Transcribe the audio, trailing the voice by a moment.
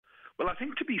Well, I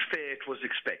think to be fair, it was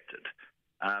expected.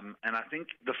 And I think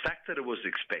the fact that it was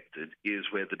expected is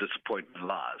where the disappointment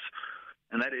lies.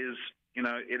 And that is,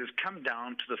 it has come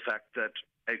down to the fact that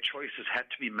a choice has had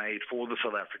to be made for the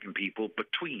South African people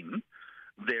between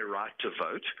their right to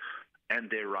vote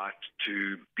and their right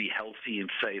to be healthy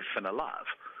and safe and alive.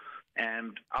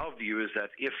 And our view is that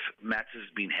if matters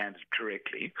had been handled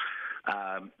correctly,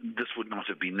 this would not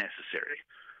have been necessary.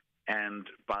 And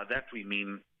by that we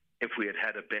mean if we had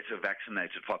had a better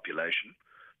vaccinated population,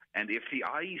 and if the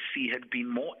IEC had been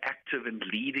more active in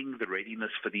leading the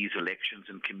readiness for these elections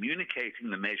and communicating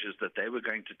the measures that they were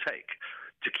going to take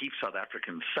to keep South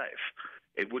Africans safe,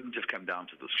 it wouldn't have come down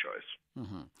to this choice.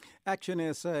 Mm-hmm.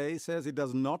 Action SA says it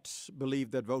does not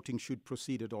believe that voting should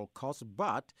proceed at all costs,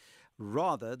 but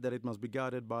rather that it must be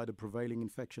guided by the prevailing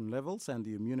infection levels and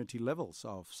the immunity levels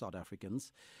of South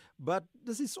Africans. But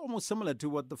this is almost similar to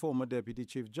what the former Deputy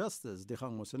Chief Justice,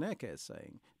 Dikgang Moseneke, is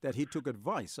saying, that he took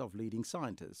advice of leading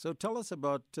scientists. So tell us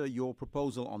about your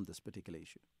proposal on this particular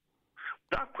issue.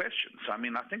 Without questions. I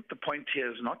think the point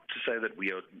here is not to say that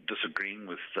we are disagreeing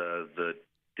with the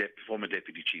former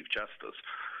Deputy Chief Justice.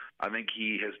 I think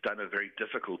he has done a very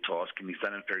difficult task, and he's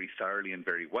done it very thoroughly and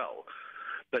very well.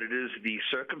 But it is the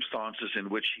circumstances in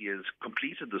which he has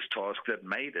completed this task that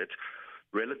made it,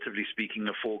 relatively speaking,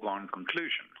 a foregone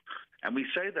conclusion. And we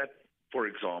say that, for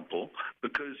example,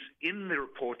 because in the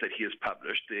report that he has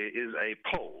published, there is a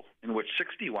poll in which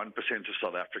 61% of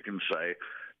South Africans say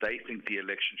they think the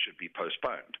election should be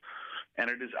postponed. And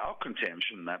it is our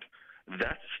contention that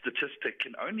that statistic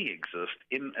can only exist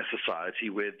in a society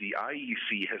where the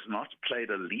IEC has not played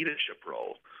a leadership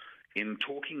role in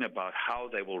talking about how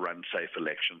they will run safe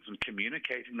elections and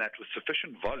communicating that with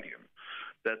sufficient volume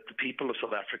that the people of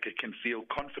South Africa can feel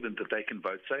confident that they can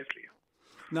vote safely.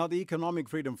 Now, the Economic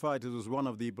Freedom Fighters was one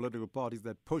of the political parties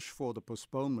that pushed for the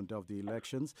postponement of the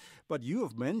elections. But you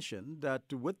have mentioned that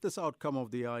with this outcome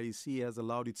of the IEC has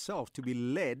allowed itself to be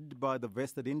led by the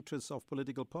vested interests of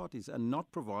political parties and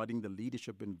not providing the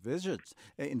leadership envisaged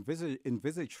in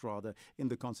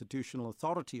the constitutional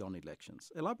authority on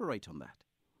elections. Elaborate on that.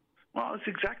 Well, it's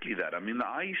exactly that. The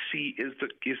IEC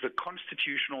is the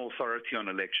constitutional authority on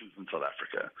elections in South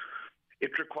Africa.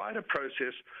 It required a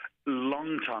process a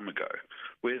long time ago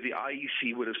where the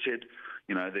IEC would have said,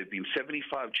 there have been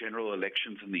 75 general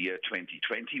elections in the year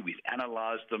 2020. We've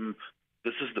analyzed them.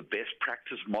 This is the best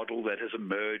practice model that has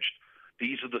emerged.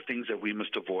 These are the things that we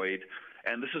must avoid.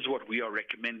 And this is what we are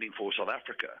recommending for South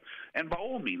Africa. And by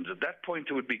all means, at that point,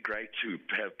 it would be great to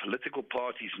have political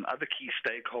parties and other key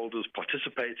stakeholders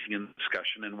participating in the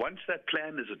discussion. And once that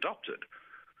plan is adopted,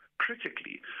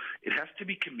 critically, it has to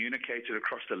be communicated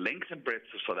across the length and breadth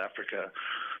of South Africa,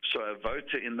 so a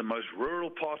voter in the most rural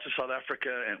part of South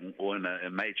Africa or in a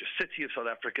major city of South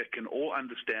Africa can all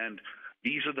understand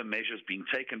these are the measures being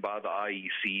taken by the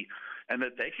IEC and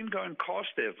that they can go and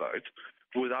cast their vote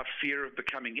without fear of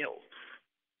becoming ill.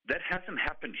 That hasn't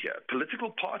happened here.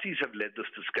 Political parties have led this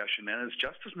discussion, and as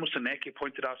Justice Moseneke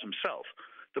pointed out himself,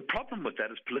 the problem with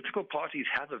that is political parties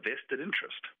have a vested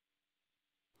interest.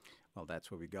 Well,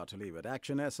 that's where we got to leave it.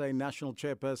 Action SA National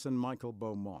Chairperson Michael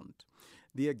Beaumont.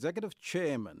 The Executive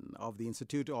Chairman of the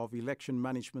Institute of Election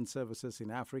Management Services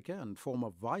in Africa and former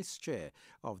Vice Chair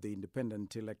of the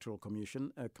Independent Electoral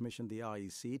Commission, the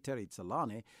IEC, Terry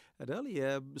Tsalane, had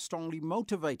earlier strongly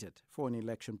motivated for an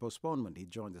election postponement. He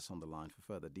joins us on the line for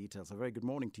further details. A very good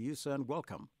morning to you, sir, and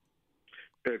welcome.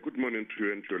 Good morning to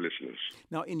you and to your listeners.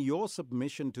 Now, in your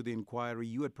submission to the inquiry,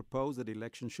 you had proposed that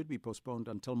elections should be postponed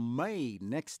until May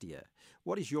next year.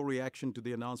 What is your reaction to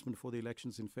the announcement for the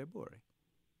elections in February?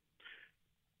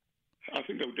 I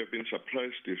think I would have been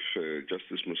surprised if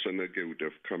Justice Moseneke would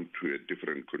have come to a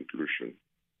different conclusion.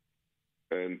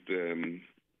 And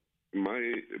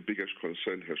my biggest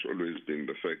concern has always been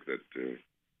the fact that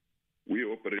we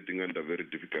are operating under very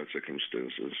difficult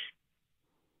circumstances,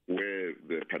 where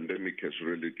the pandemic has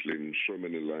really claimed so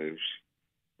many lives,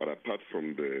 but apart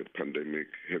from the pandemic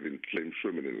having claimed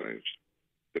so many lives,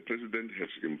 the president has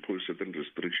imposed certain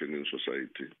restrictions in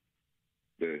society.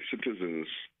 The citizens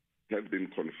have been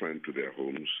confined to their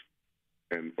homes,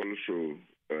 and also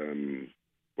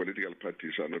political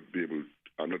parties are not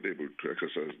able to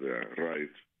exercise their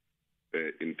right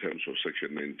in terms of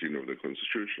Section 19 of the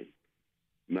Constitution.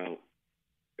 Now,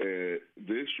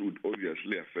 this would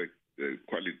obviously affect the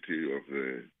quality of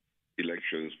the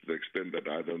elections to the extent that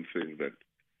I don't think that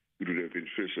it would have been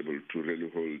feasible to really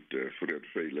hold free and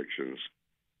fair elections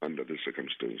under the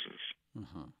circumstances.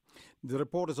 Mm-hmm. The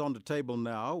report is on the table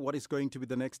now. What is going to be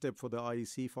the next step for the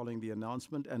IEC following the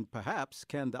announcement? And perhaps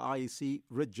can the IEC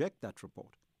reject that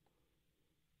report?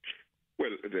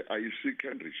 Well, the IEC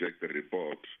can reject the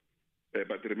report,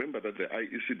 remember that the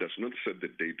IEC does not set the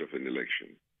date of an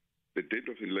election. The date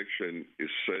of election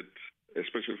is set,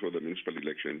 especially for the municipal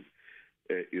election,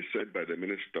 is set by the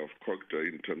Minister of COGTA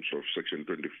in terms of Section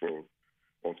 24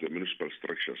 of the Municipal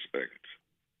Structures Act.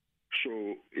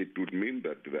 So it would mean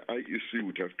that the IEC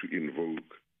would have to invoke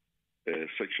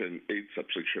Section 8,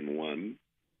 subsection 1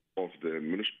 of the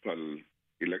Municipal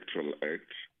Electoral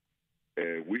Act,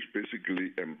 which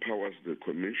basically empowers the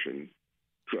Commission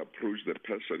to approach the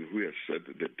person who has set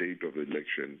the date of the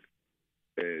election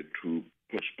to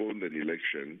postpone an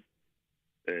election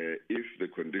if the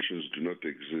conditions do not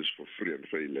exist for free and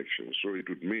fair elections. So it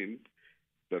would mean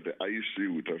that the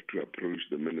IEC would have to approach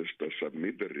the minister,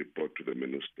 submit the report to the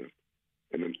minister,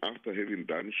 and then after having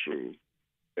done so,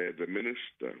 the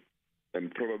minister,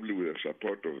 and probably with the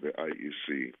support of the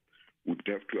IEC, would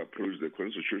have to approach the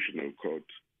Constitutional Court,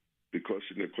 because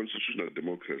in a constitutional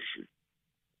democracy,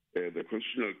 the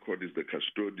Constitutional Court is the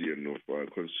custodian of our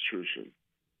Constitution.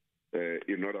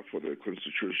 In order for the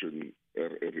Constitution,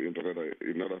 in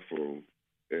order for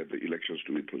the elections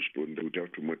to be postponed, they would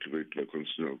have to motivate the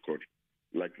Constitutional Court,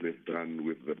 like they've done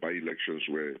with the by-elections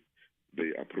where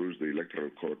they approach the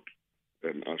Electoral Court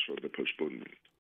and ask for the postponement.